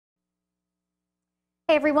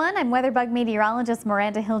Hey everyone, I'm WeatherBug meteorologist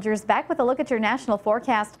Miranda Hilgers back with a look at your national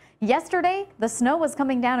forecast. Yesterday, the snow was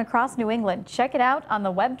coming down across New England. Check it out on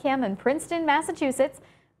the webcam in Princeton, Massachusetts.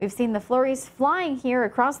 We've seen the flurries flying here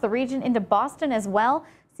across the region into Boston as well.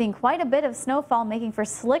 Seeing quite a bit of snowfall, making for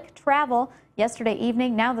slick travel yesterday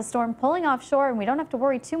evening. Now the storm pulling offshore, and we don't have to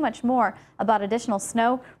worry too much more about additional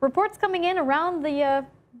snow. Reports coming in around the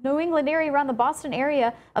New England area, around the Boston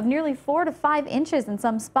area, of nearly 4 to 5 inches in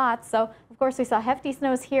some spots. So, of course, we saw hefty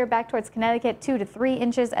snows here back towards Connecticut, 2 to 3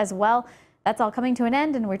 inches as well. That's all coming to an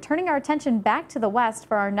end, and we're turning our attention back to the west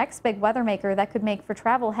for our next big weather maker that could make for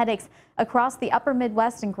travel headaches across the upper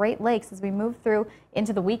Midwest and Great Lakes as we move through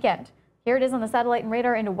into the weekend. Here it is on the satellite and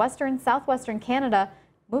radar into western, southwestern Canada,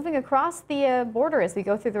 moving across the border as we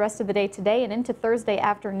go through the rest of the day today and into Thursday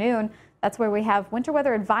afternoon. That's where we have winter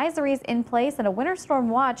weather advisories in place and a winter storm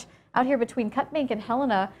watch out here between Cut Bank and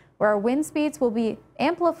Helena, where our wind speeds will be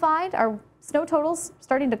amplified. Our snow totals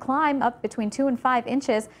starting to climb up between 2 and 5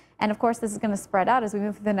 inches. And of course, this is going to spread out as we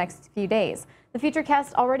move through the next few days. The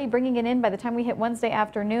Futurecast already bringing it in by the time we hit Wednesday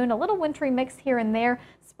afternoon. A little wintry mix here and there,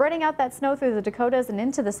 spreading out that snow through the Dakotas and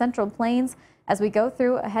into the Central Plains as we go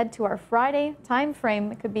through ahead to our Friday time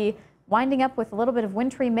frame. It could be winding up with a little bit of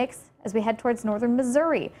wintry mix as we head towards northern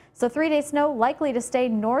Missouri. So 3-day snow likely to stay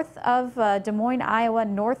north of Des Moines, Iowa,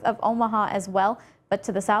 north of Omaha as well. But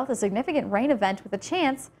to the south, a significant rain event with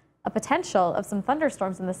a potential of some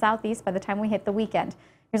thunderstorms in the southeast by the time we hit the weekend.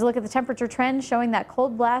 Here's a look at the temperature trend showing that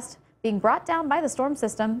cold blast being brought down by the storm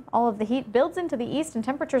system. All of the heat builds into the east, and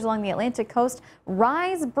temperatures along the Atlantic coast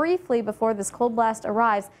rise briefly before this cold blast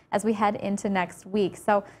arrives as we head into next week.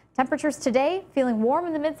 So temperatures today feeling warm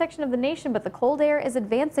in the midsection of the nation, but the cold air is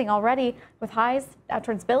advancing already with highs out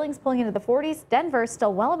towards Billings pulling into the 40s. Denver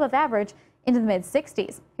still well above average into the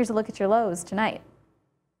mid-60s. Here's a look at your lows tonight.